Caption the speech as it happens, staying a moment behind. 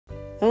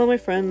Hello my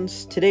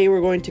friends, today we're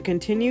going to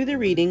continue the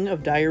reading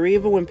of Diary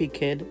of a Wimpy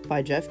Kid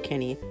by Jeff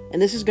Kinney,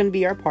 and this is going to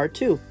be our part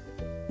 2,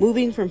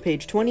 moving from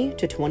page 20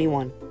 to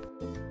 21.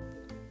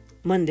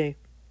 Monday.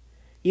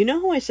 You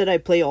know how I said I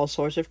play all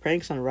sorts of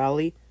pranks on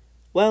Rowley?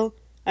 Well,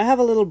 I have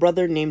a little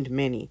brother named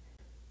Manny,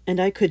 and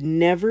I could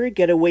never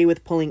get away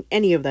with pulling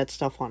any of that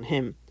stuff on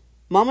him.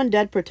 Mom and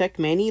Dad protect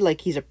Manny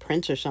like he's a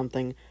prince or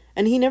something,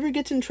 and he never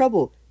gets in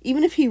trouble,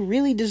 even if he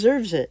really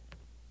deserves it.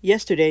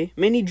 Yesterday,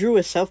 Manny drew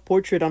a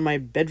self-portrait on my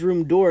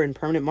bedroom door in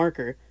permanent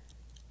marker.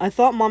 I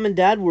thought Mom and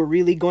Dad were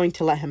really going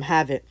to let him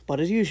have it, but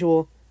as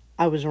usual,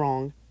 I was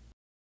wrong.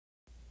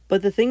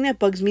 But the thing that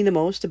bugs me the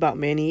most about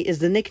Manny is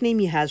the nickname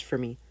he has for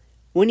me.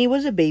 When he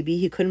was a baby,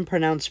 he couldn't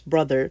pronounce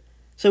brother,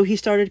 so he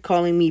started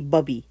calling me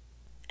Bubby.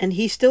 And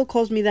he still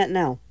calls me that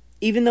now,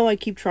 even though I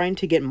keep trying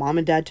to get Mom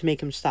and Dad to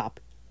make him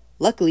stop.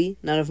 Luckily,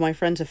 none of my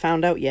friends have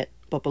found out yet,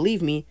 but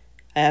believe me,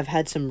 I have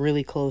had some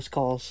really close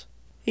calls.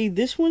 Hey,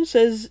 this one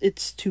says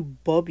it's to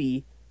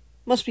Bubby.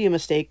 Must be a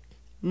mistake.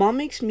 Mom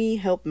makes me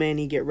help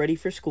Manny get ready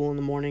for school in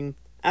the morning.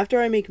 After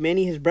I make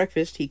Manny his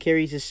breakfast, he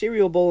carries his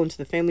cereal bowl into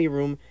the family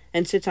room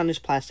and sits on his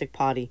plastic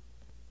potty.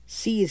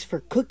 C is for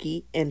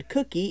cookie, and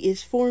cookie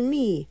is for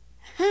me.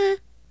 Ha!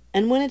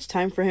 And when it's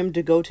time for him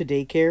to go to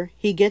daycare,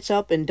 he gets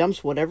up and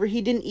dumps whatever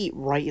he didn't eat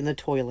right in the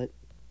toilet.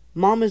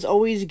 Mom is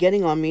always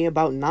getting on me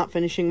about not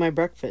finishing my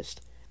breakfast.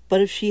 But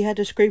if she had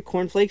to scrape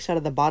cornflakes out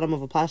of the bottom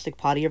of a plastic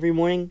potty every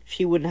morning,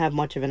 she wouldn't have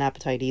much of an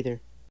appetite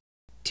either.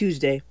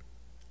 Tuesday.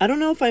 I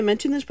don't know if I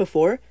mentioned this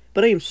before,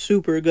 but I am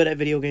super good at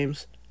video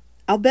games.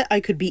 I'll bet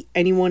I could beat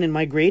anyone in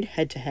my grade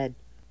head to head.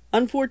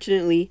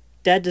 Unfortunately,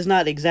 Dad does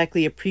not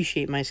exactly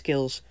appreciate my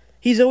skills.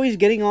 He's always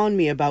getting on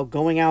me about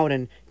going out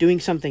and doing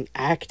something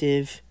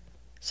active.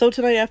 So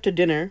tonight after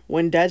dinner,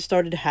 when Dad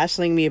started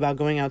hassling me about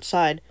going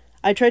outside,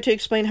 I tried to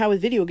explain how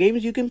with video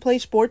games you can play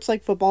sports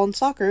like football and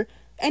soccer,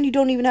 and you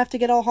don't even have to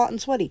get all hot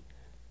and sweaty.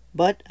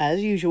 But,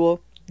 as usual,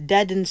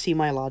 Dad didn't see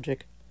my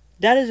logic.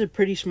 Dad is a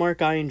pretty smart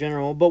guy in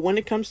general, but when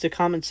it comes to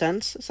common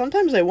sense,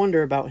 sometimes I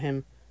wonder about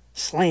him.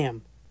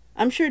 Slam!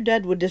 I'm sure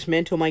Dad would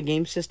dismantle my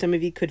game system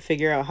if he could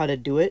figure out how to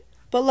do it,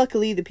 but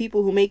luckily the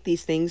people who make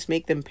these things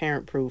make them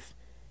parent-proof.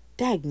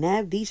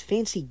 Dagnab, these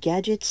fancy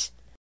gadgets!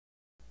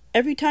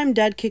 Every time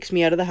Dad kicks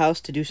me out of the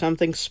house to do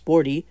something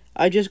sporty,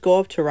 I just go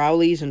up to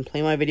Rowley's and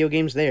play my video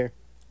games there.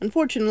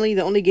 Unfortunately,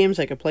 the only games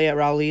I could play at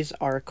Rowley's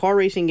are car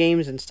racing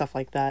games and stuff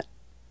like that.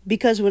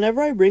 Because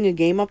whenever I bring a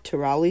game up to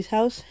Rowley's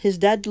house, his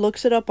dad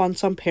looks it up on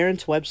some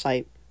parent's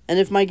website, and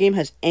if my game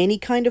has any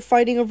kind of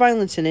fighting or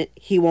violence in it,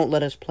 he won't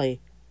let us play.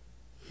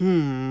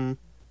 I'm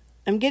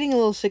getting a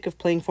little sick of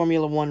playing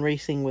Formula 1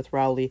 racing with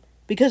Rowley,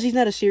 because he's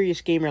not a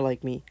serious gamer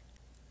like me.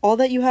 All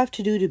that you have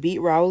to do to beat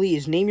Rowley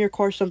is name your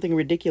car something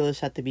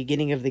ridiculous at the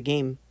beginning of the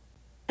game.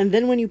 And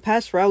then when you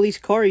pass Rowley's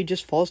car, he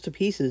just falls to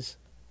pieces.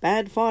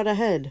 Bad thought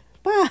ahead.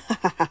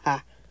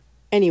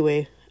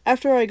 Anyway,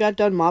 after I got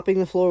done mopping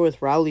the floor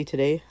with Rowley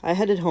today, I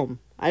headed home.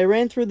 I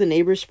ran through the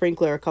neighbor's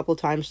sprinkler a couple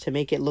times to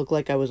make it look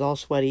like I was all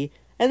sweaty,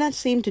 and that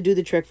seemed to do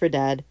the trick for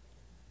Dad.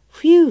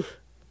 Phew!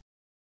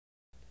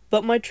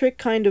 But my trick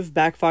kind of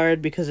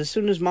backfired because as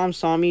soon as Mom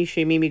saw me,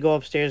 she made me go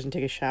upstairs and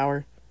take a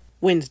shower.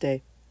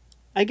 Wednesday.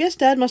 I guess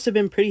Dad must have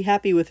been pretty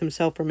happy with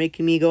himself for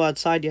making me go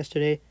outside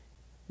yesterday,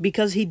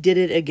 because he did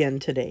it again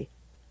today.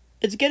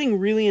 It's getting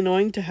really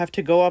annoying to have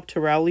to go up to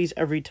Rowley's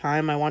every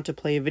time I want to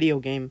play a video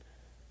game.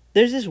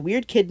 There's this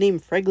weird kid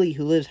named Fregley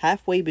who lives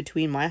halfway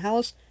between my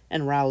house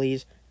and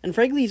Rowley's, and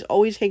Fregley's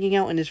always hanging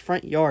out in his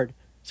front yard,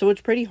 so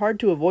it's pretty hard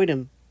to avoid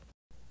him.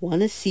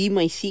 Wanna see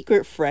my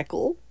secret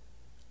freckle?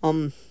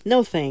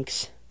 No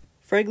thanks.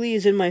 Fregley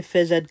is in my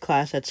phys ed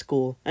class at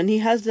school, and he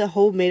has the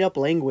whole made-up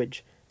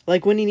language.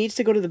 Like when he needs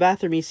to go to the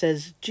bathroom, he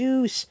says,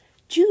 "Juice!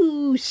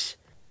 Juice!"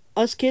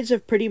 Us kids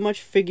have pretty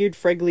much figured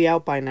Fregley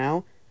out by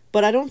now,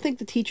 but I don't think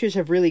the teachers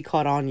have really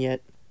caught on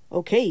yet.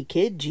 Okay,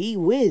 kid, gee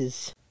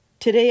whiz.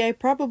 Today I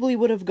probably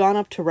would have gone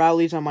up to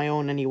Rowley's on my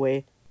own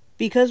anyway,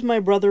 because my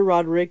brother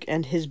Roderick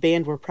and his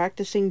band were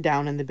practicing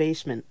down in the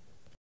basement.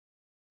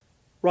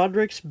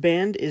 Roderick's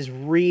band is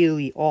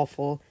really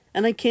awful,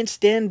 and I can't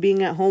stand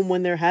being at home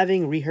when they're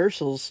having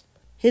rehearsals.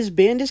 His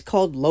band is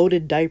called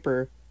Loaded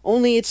Diaper,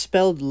 only it's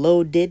spelled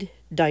Loaded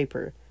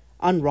Diaper,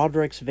 on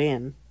Roderick's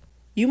van.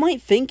 You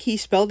might think he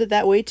spelled it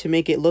that way to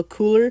make it look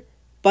cooler,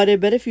 but I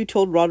bet if you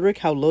told Roderick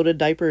how Loaded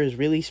Diaper is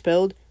really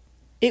spelled,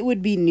 it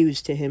would be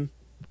news to him.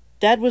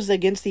 Dad was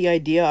against the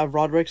idea of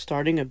Roderick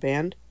starting a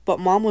band, but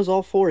Mom was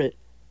all for it.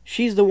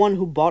 She's the one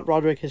who bought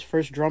Roderick his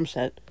first drum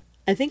set.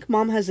 I think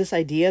Mom has this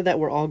idea that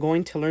we're all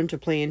going to learn to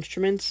play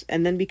instruments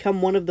and then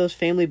become one of those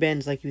family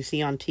bands like you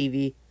see on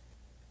TV.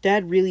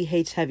 Dad really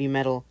hates heavy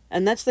metal,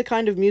 and that's the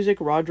kind of music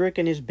Roderick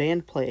and his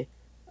band play.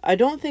 I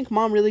don't think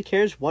Mom really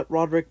cares what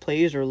Roderick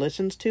plays or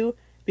listens to,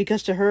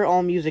 because to her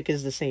all music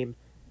is the same.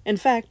 In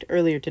fact,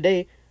 earlier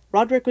today,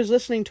 Roderick was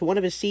listening to one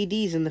of his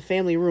CDs in the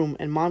family room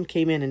and Mom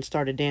came in and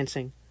started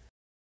dancing.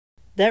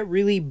 That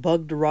really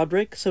bugged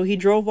Roderick, so he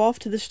drove off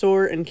to the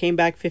store and came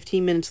back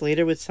 15 minutes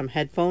later with some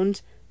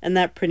headphones, and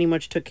that pretty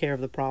much took care of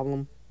the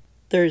problem.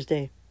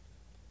 Thursday.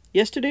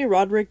 Yesterday,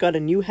 Roderick got a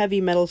new heavy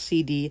metal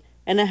CD,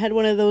 and it had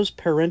one of those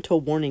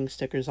parental warning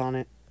stickers on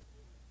it.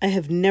 I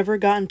have never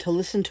gotten to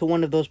listen to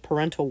one of those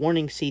parental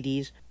warning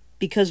CDs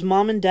because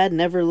Mom and Dad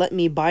never let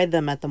me buy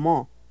them at the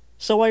mall.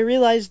 So I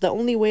realized the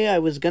only way I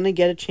was gonna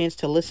get a chance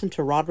to listen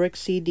to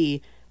Roderick's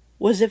CD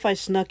was if I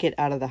snuck it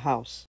out of the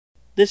house.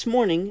 This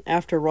morning,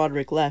 after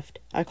Roderick left,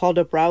 I called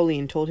up Rowley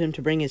and told him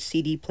to bring his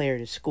CD player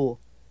to school.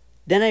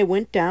 Then I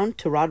went down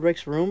to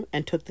Roderick's room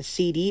and took the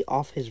CD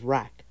off his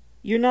rack.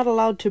 You're not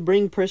allowed to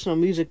bring personal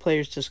music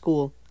players to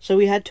school, so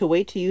we had to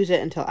wait to use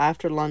it until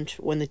after lunch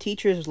when the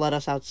teachers let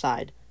us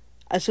outside.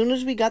 As soon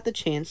as we got the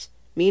chance,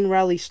 me and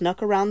Rowley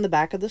snuck around the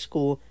back of the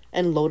school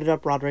and loaded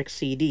up Roderick's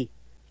CD.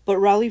 But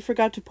Rowley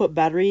forgot to put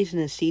batteries in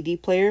his CD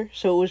player,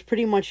 so it was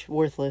pretty much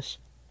worthless.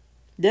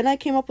 Then I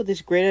came up with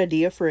this great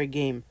idea for a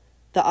game.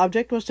 The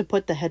object was to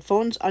put the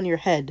headphones on your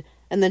head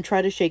and then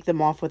try to shake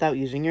them off without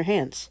using your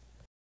hands.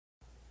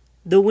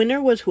 The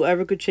winner was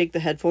whoever could shake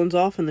the headphones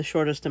off in the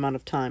shortest amount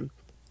of time.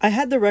 I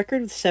had the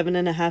record with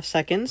 7.5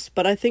 seconds,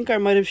 but I think I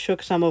might have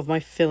shook some of my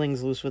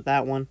fillings loose with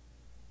that one.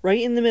 Right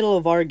in the middle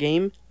of our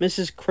game,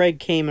 Mrs. Craig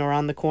came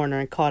around the corner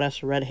and caught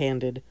us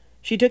red-handed.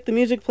 She took the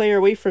music player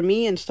away from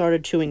me and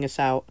started chewing us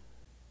out.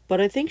 But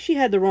I think she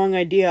had the wrong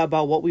idea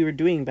about what we were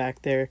doing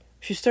back there.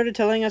 She started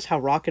telling us how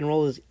rock and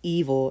roll is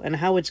evil and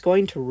how it's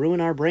going to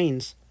ruin our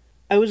brains.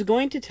 I was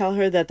going to tell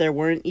her that there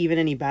weren't even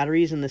any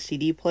batteries in the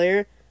CD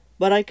player,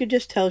 but I could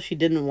just tell she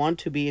didn't want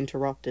to be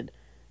interrupted.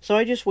 So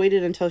I just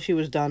waited until she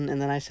was done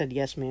and then I said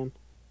yes, ma'am.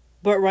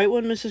 But right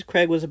when Mrs.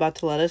 Craig was about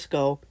to let us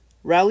go,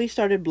 Rowley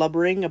started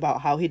blubbering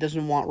about how he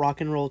doesn't want rock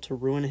and roll to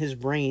ruin his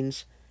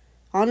brains.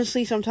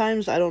 Honestly,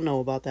 sometimes I don't know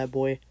about that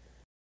boy.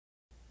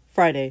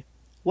 Friday.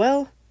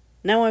 Well,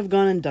 now I've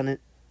gone and done it.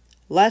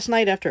 Last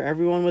night after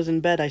everyone was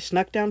in bed, I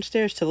snuck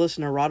downstairs to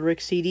listen to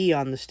Roderick's CD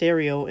on the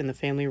stereo in the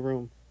family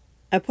room.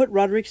 I put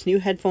Roderick's new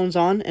headphones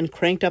on and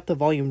cranked up the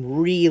volume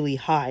really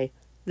high.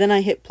 Then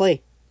I hit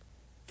play.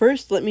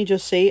 First, let me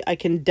just say I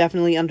can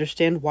definitely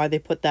understand why they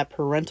put that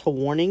parental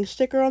warning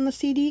sticker on the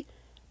CD,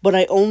 but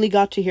I only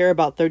got to hear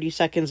about 30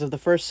 seconds of the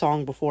first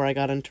song before I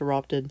got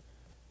interrupted.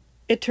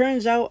 It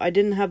turns out I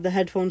didn't have the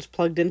headphones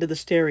plugged into the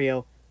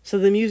stereo, so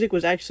the music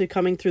was actually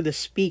coming through the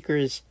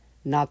speakers,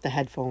 not the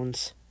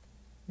headphones.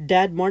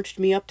 Dad marched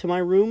me up to my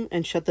room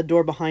and shut the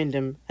door behind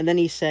him, and then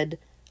he said,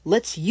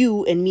 "Let's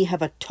you and me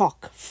have a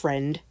talk,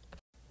 friend."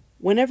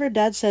 Whenever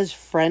Dad says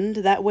friend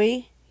that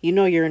way, you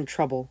know you're in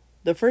trouble.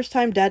 The first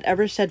time Dad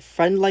ever said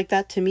friend like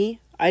that to me,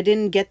 I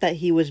didn't get that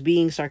he was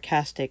being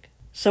sarcastic,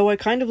 so I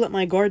kind of let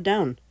my guard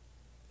down.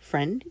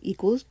 Friend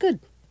equals good.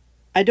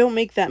 I don't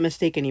make that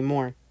mistake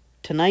anymore.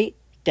 Tonight,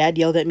 Dad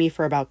yelled at me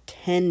for about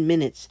 10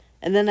 minutes,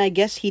 and then I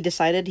guess he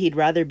decided he'd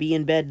rather be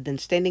in bed than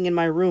standing in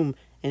my room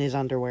in his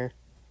underwear.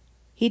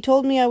 He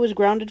told me I was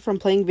grounded from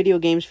playing video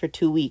games for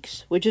 2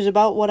 weeks, which is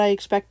about what I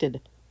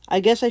expected. I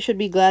guess I should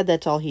be glad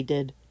that's all he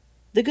did.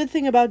 The good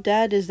thing about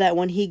Dad is that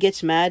when he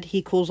gets mad,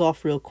 he cools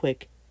off real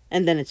quick,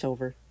 and then it's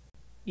over.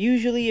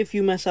 Usually if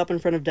you mess up in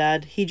front of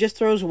Dad, he just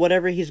throws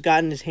whatever he's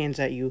got in his hands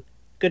at you.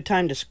 Good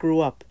time to screw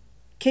up.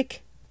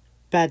 Kick.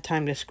 Bad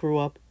time to screw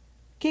up.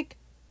 Kick.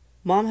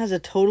 Mom has a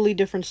totally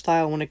different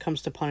style when it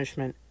comes to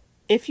punishment.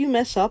 If you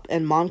mess up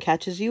and Mom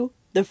catches you,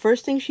 the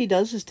first thing she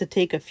does is to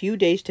take a few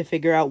days to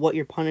figure out what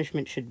your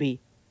punishment should be.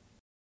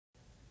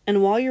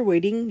 And while you're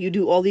waiting, you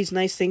do all these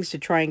nice things to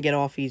try and get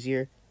off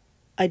easier.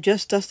 I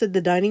just dusted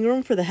the dining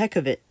room for the heck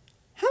of it.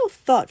 How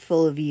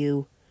thoughtful of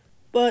you.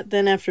 But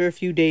then after a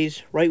few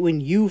days, right when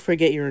you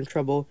forget you're in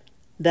trouble,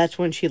 that's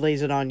when she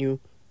lays it on you.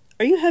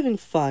 Are you having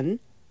fun?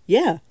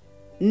 Yeah.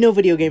 No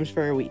video games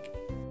for a week.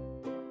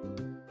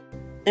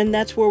 And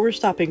that's where we're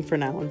stopping for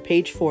now on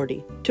page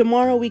 40.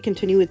 Tomorrow we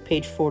continue with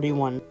page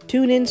 41.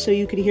 Tune in so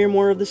you can hear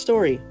more of the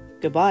story.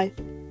 Goodbye.